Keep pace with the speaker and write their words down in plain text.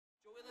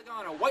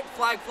Logano, white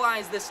flag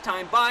flies this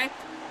time by.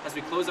 As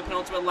we close the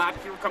penultimate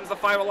lap, here comes the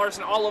 5 of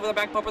Larson all over the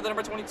back bumper, the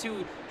number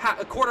 22.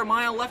 A quarter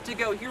mile left to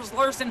go. Here's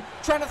Larson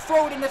trying to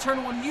throw it into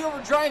turn 1. He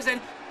overdrives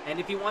it. And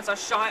if he wants a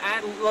shot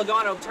at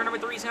Logano, turn number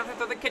 3, he's going to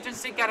throw the kitchen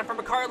sink at him from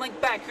a car link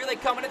back. Here they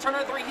come into turn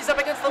number 3. He's up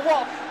against the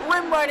wall.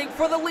 Rim riding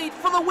for the lead,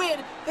 for the win.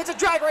 It's a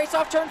drag race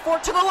off turn 4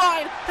 to the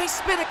line. They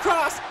spin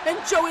across, and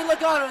Joey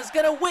Logano is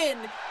going to win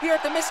here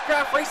at the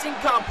Miscraft Racing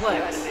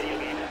Complex.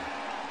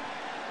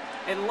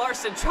 And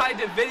Larson tried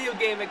to video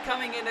game it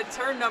coming into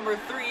turn number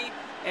 3,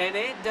 and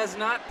it does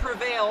not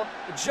prevail.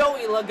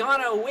 Joey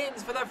Logano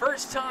wins for the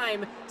first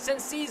time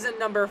since season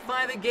number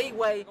 5 at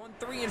Gateway. Going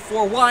 3 and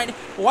 4 wide,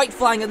 white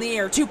flag in the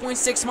air,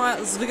 2.6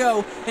 miles to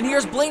go. And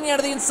here's Blaney out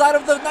of the inside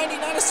of the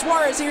 99 of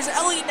Suarez. Here's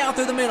Elliott now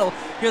through the middle.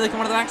 Here they come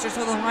onto the backstretch for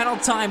the final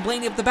time.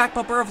 Blaney up the back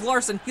bumper of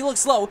Larson. He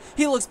looks low,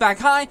 he looks back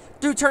high,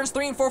 through turns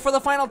 3 and 4 for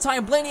the final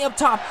time. Blaney up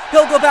top,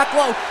 he'll go back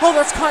low. Oh,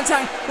 there's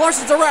contact.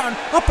 Larson's around,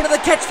 up into the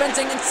catch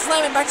fencing and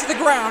slam it back to the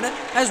ground.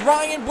 As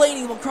Ryan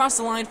Blaney will cross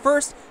the line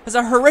first, as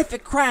a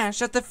horrific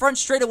crash at the front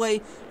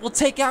straightaway will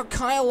take out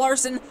Kyle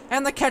Larson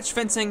and the catch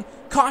fencing.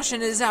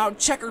 Caution is out,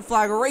 checkered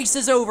flag, race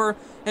is over,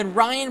 and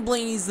Ryan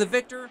Blaney's the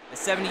victor. The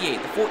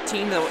 78, the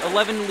 14, the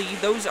 11 lead,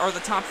 those are the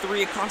top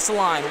 3 across the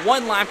line.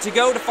 1 lap to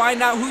go to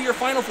find out who your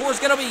final 4 is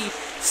going to be.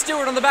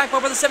 Stewart on the back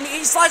bumper of the 78,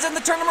 he slides in the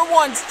turn number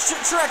 1,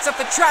 Truex up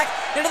the track,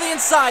 into the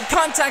inside,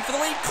 contact for the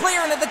lead,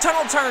 clearing at the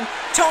tunnel turn.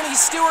 Tony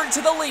Stewart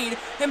to the lead,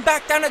 and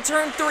back down to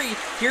turn 3.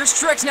 Here's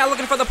Truex now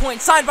looking for the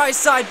point, side by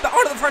side,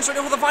 onto the front straight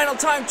for the final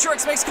time.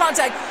 Truex makes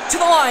contact to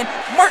the line.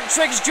 Martin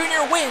Truex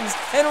Jr. wins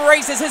and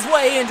races his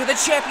way into the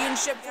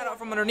championship. Got out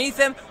from underneath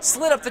him,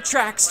 slid up the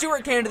track.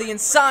 Stewart came to the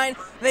inside.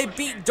 They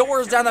beat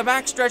doors down the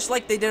backstretch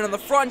like they did on the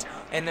front,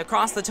 and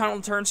across the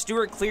tunnel turn,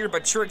 Stewart cleared,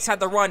 but Truex had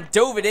the run,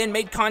 dove it in,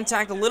 made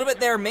contact a little bit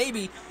there,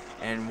 maybe,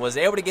 and was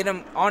able to get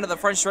him onto the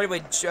front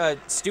straightaway.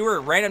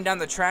 Stewart ran him down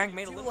the track,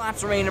 made 2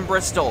 laps remain in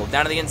Bristol.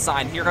 Down to the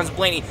inside, here comes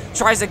Blaney,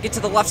 tries to get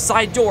to the left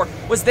side door,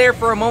 was there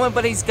for a moment,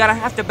 but he's gonna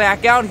have to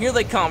back out. Here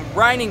they come,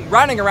 riding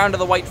around to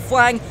the white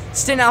flag.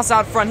 Stenhouse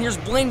out front, here's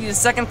Blaney to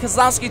second,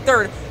 Kozlowski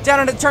third.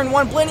 Down into turn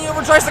 1, Blaney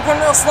overdrives the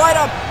corner rail, slide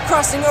up,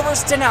 crossing over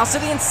Stenhouse to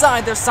the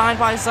inside. They're side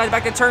by side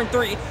back to turn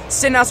 3.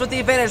 Stenhouse with the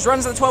advantage,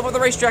 runs the 12 of the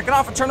racetrack, and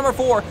off at turn number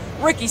 4.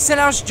 Ricky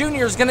Stenhouse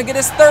Jr. is gonna get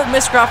his 3rd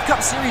Miscraft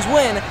Cup Series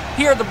win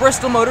here at the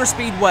Bristol Motor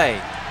Speedway.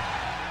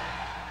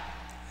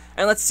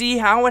 And let's see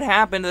how it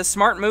happened. The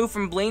smart move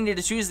from Blaney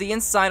to choose the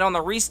inside on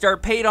the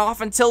restart paid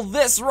off until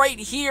this right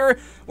here,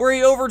 where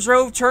he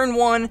overdrove turn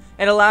 1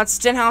 and allowed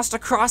Stenhouse to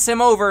cross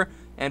him over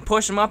and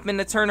push him up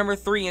into turn number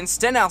 3. And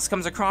Stenhouse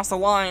comes across the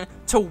line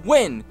to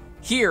win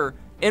here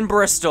in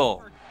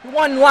Bristol.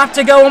 1 lap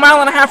to go, 1.5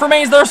 miles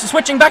remains. They're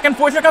switching back and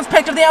forth. Here comes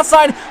Peck to the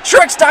outside.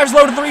 Truex dives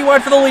low to 3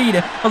 wide for the lead.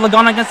 But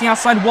Logano against the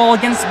outside wall,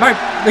 against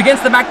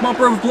the back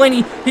bumper of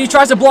Blaney. He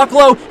tries to block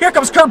low. Here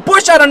comes Kurt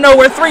Busch out of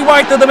nowhere, 3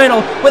 wide through the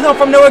middle. With help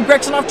from Noah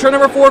Gragson off turn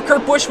number 4.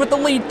 Kurt Busch with the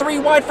lead, 3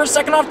 wide for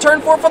second off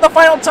turn 4 for the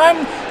final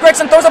time.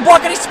 Gragson throws a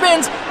block and he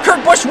spins.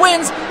 Kurt Busch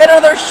wins. And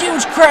another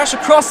huge crash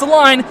across the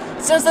line.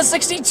 Sends the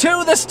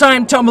 62 this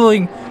time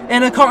tumbling.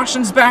 And a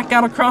caution's back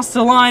out across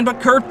the line,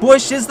 but Kurt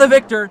Busch is the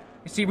victor.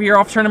 You see here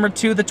off turn number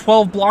 2, the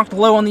 12 blocked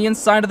low on the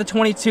inside of the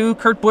 22.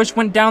 Kurt Busch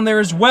went down there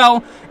as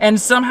well and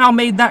somehow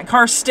made that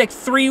car stick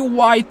 3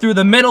 wide through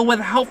the middle with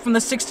help from the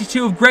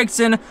 62 of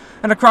Gragson.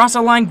 And across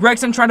the line,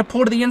 Gragson tried to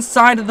pull to the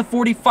inside of the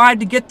 45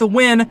 to get the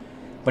win,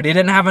 but he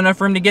didn't have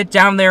enough room to get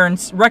down there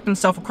and wrecked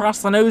himself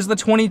across the nose of the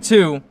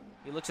 22.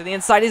 He looks to the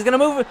inside. He's going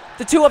to move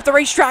the 2 up the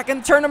racetrack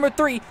in turn number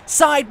 3,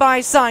 side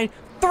by side.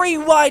 3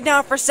 wide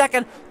now for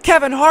second.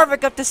 Kevin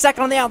Harvick up to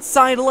second on the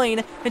outside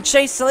lane. And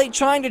Chase Elliott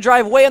trying to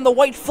drive away on the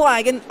white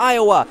flag in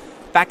Iowa.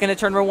 Back into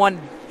turn number 1.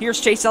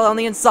 Here's Chase Elliott on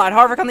the inside.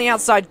 Harvick on the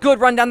outside. Good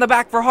run down the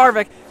back for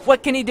Harvick.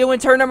 What can he do in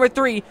turn number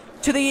 3?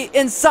 To the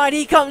inside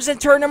he comes in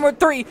turn number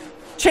 3.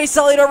 Chase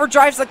Elliott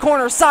overdrives the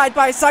corner side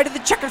by side to the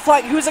checkered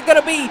flag. Who's it going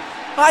to be?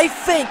 I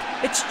think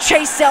it's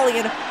Chase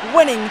Elliott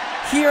winning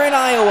here in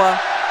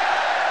Iowa.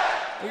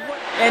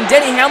 And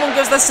Denny Hamlin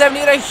gives the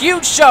 78 a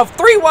huge shove.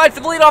 3 wide for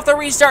the lead off the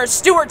restart.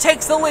 Stewart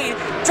takes the lead.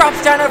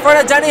 Drops down in front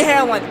of Denny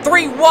Hamlin.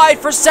 3 wide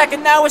for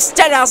second now with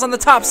Stenhouse on the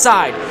top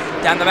side.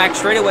 Down the back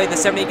straightaway, the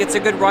 78 gets a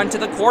good run to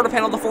the quarter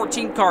panel of the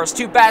 14 cars.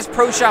 2 Bass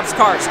Pro Shops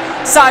cars.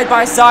 Side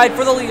by side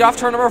for the lead off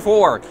turn number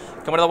 4.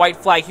 Coming to the white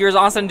flag, here's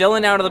Austin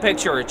Dillon now to the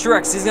picture.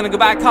 Truex, he's going to go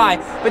back high,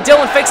 but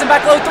Dillon fakes him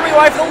back low, 3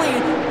 wide for the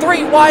lead.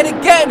 3 wide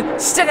again.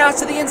 Stenhouse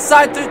to the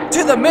inside,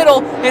 to the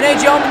middle, and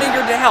AJ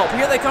Allmendinger to help.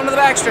 Here they come to the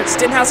backstretch.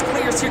 Stenhouse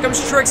clears. Here comes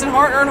Truex and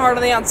Earnhardt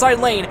on the outside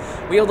lane.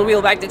 Wheel to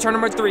wheel back to turn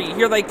number 3.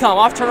 Here they come,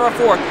 off turn number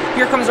 4.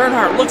 Here comes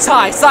Earnhardt, looks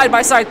high, side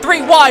by side,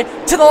 3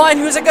 wide to the line.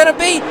 Who's it going to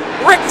be?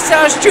 Ricky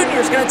Stenhouse Jr.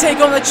 is going to take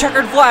on the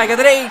checkered flag at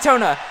the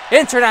Daytona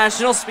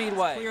International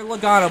Speedway. Clear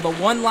Logano, but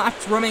 1 lap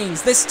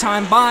remains. This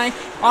time by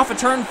off of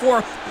turn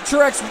 4.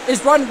 Truex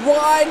is run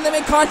wide and they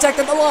make contact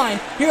at the line.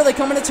 Here they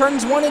come into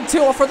turns 1 and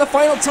 2 for the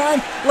final time.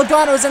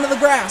 Logano's into the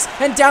grass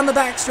and down the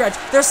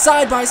backstretch. They're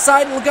side by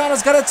side.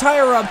 Logano's got a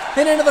tire rub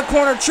and into the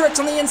corner. Truex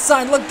on the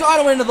inside.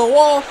 Logano into the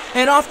wall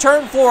and off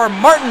turn 4.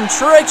 Martin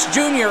Truex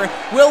Jr.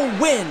 will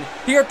win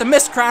here at the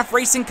Miscraft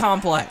Racing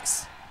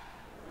Complex.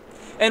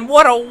 And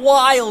what a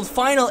wild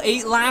final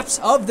 8 laps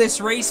of this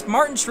race.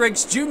 Martin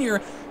Truex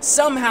Jr.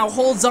 somehow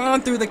holds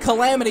on through the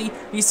calamity.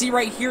 You see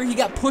right here, he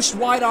got pushed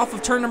wide off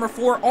of turn number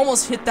 4,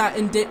 almost hit that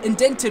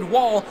indented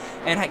wall,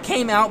 and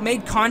came out,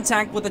 made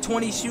contact with the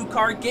 22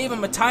 car, gave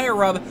him a tire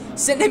rub,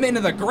 sent him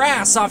into the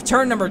grass off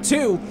turn number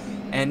 2.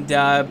 And,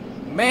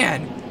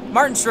 man,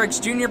 Martin Truex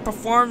Jr.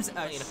 performs.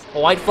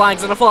 White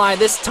flag's gonna fly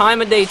this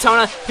time in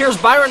Daytona. Here's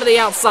Byron to the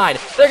outside.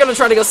 They're gonna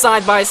try to go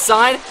side by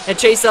side, and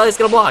Chase Elliott's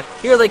gonna block.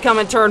 Here they come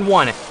in turn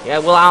 1. Yeah,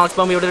 will Alex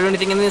Bowman be able to do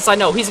anything on the inside?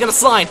 No, he's gonna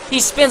slide. He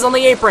spins on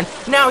the apron.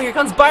 Now here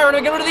comes Byron.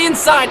 They're going to the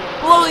inside,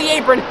 below the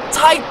apron.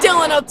 Ty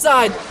Dillon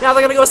outside. Now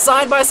they're gonna go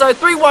side by side.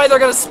 3 wide. They're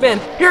gonna spin.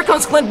 Here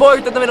comes Clint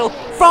Boyer through the middle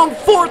from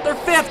 4th or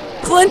 5th.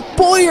 Clint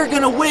Boyer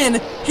gonna win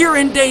here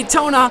in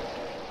Daytona.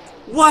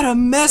 What a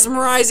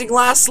mesmerizing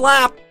last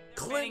lap.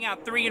 Cleaning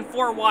out 3 and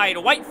 4 wide.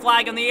 White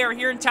flag in the air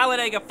here in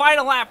Talladega.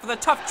 Final lap for the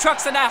tough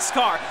trucks of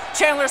NASCAR.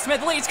 Chandler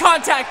Smith leads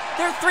contact.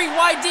 They're 3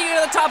 wide.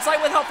 Deegan to the top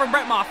side with help from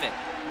Brett Moffitt.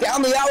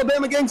 Down the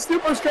Alabama gang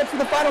super stretch for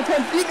the final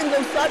 10. Deegan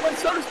goes sideways,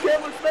 so does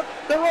Chandler Smith.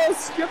 They're all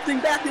shifting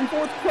back and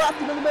forth,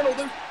 crafting in the middle.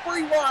 There's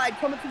 3 wide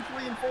coming through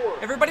 3 and 4.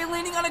 Everybody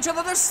leaning on each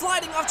other. They're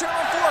sliding off turn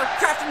number 4.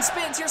 Crafton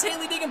spins. Here's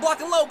Haley Deegan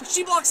blocking low.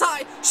 She blocks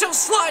high. She'll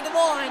slide to the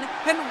line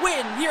and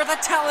win here at the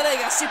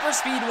Talladega Super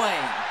Speedway.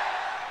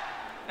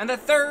 And the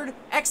 3rd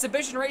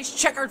exhibition race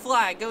checkered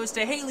flag goes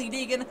to Haley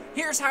Deegan.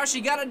 Here's how she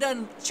got it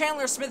done.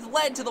 Chandler Smith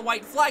led to the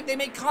white flag. They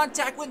make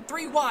contact with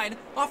 3 wide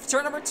off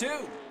turn number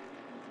 2.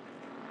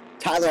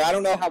 Tyler, I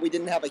don't know how we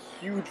didn't have a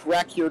huge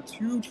wreck here.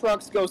 2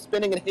 trucks go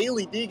spinning, and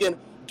Haley Deegan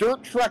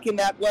dirt trucking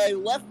that way,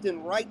 left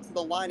and right to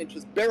the line, and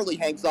just barely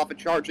hangs off a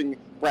charging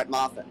Brett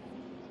Moffitt.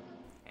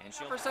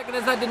 For a second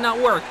as that did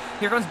not work.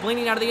 Here comes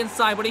Blaney out of the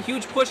inside. What a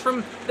huge push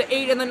from the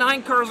 8 and the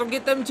 9 cars will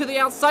get them to the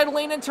outside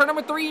lane in turn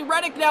number 3.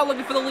 Reddick now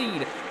looking for the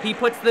lead. He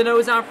puts the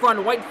nose out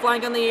front. White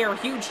flag on the air.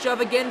 Huge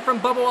shove again from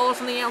Bubba Wallace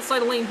on the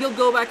outside lane. He'll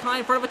go back high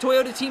in front of a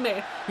Toyota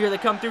teammate. Here they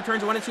come through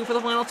turns 1 and 2 for the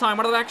final time.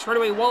 Out of the back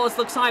straightaway. Wallace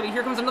looks high, but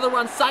here comes another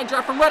run. Side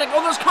draft from Reddick.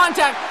 Oh, there's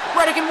contact.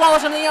 Reddick and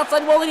Wallace on the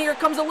outside wall, and here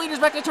comes the leaders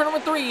back to turn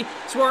number 3.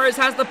 Suarez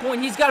has the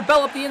point. He's got a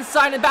bell up the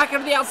inside and back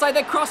into the outside.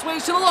 That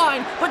crossways to the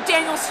line, but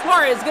Daniel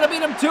Suarez is going to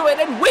beat him to it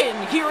and win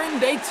here in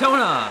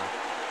Daytona.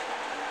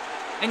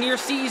 And your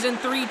Season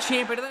 3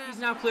 champion is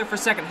now clear for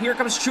second. Here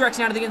comes Truex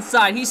now to the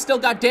inside. He's still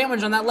got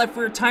damage on that left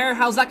rear tire.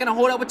 How's that going to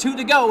hold out with 2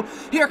 to go?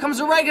 Here comes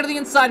Reagan to the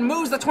inside.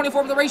 Moves the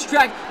 24 of the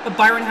racetrack, but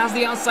Byron has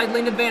the outside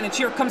lane advantage.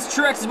 Here comes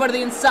Truex as well to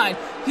the inside.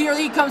 Here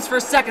he comes for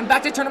second.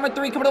 Back to turn number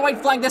 3. Coming to the white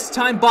flag this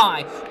time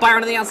by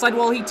Byron on the outside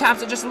wall. He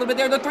taps it just a little bit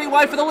there. The 3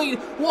 wide for the lead.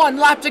 1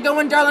 lap to go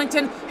in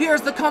Darlington.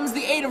 Comes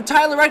the 8 of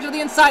Tyler right to the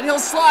inside. He'll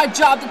slide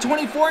job to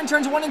 24 in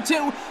turns 1 and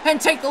 2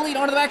 and take the lead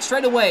onto the back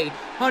straightaway.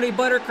 Honey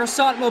Butter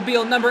Croissant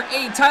Mobile number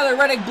 8. Tyler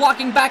Reddick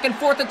blocking back and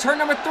forth at turn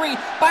number 3.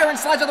 Byron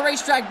slides on the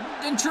racetrack,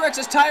 and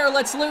Truex's tire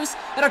lets loose,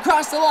 and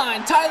across the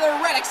line,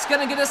 Tyler Reddick's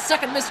gonna get his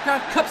 2nd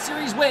Miscraft Cup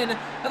Series win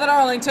at the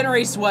Darlington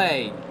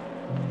Raceway.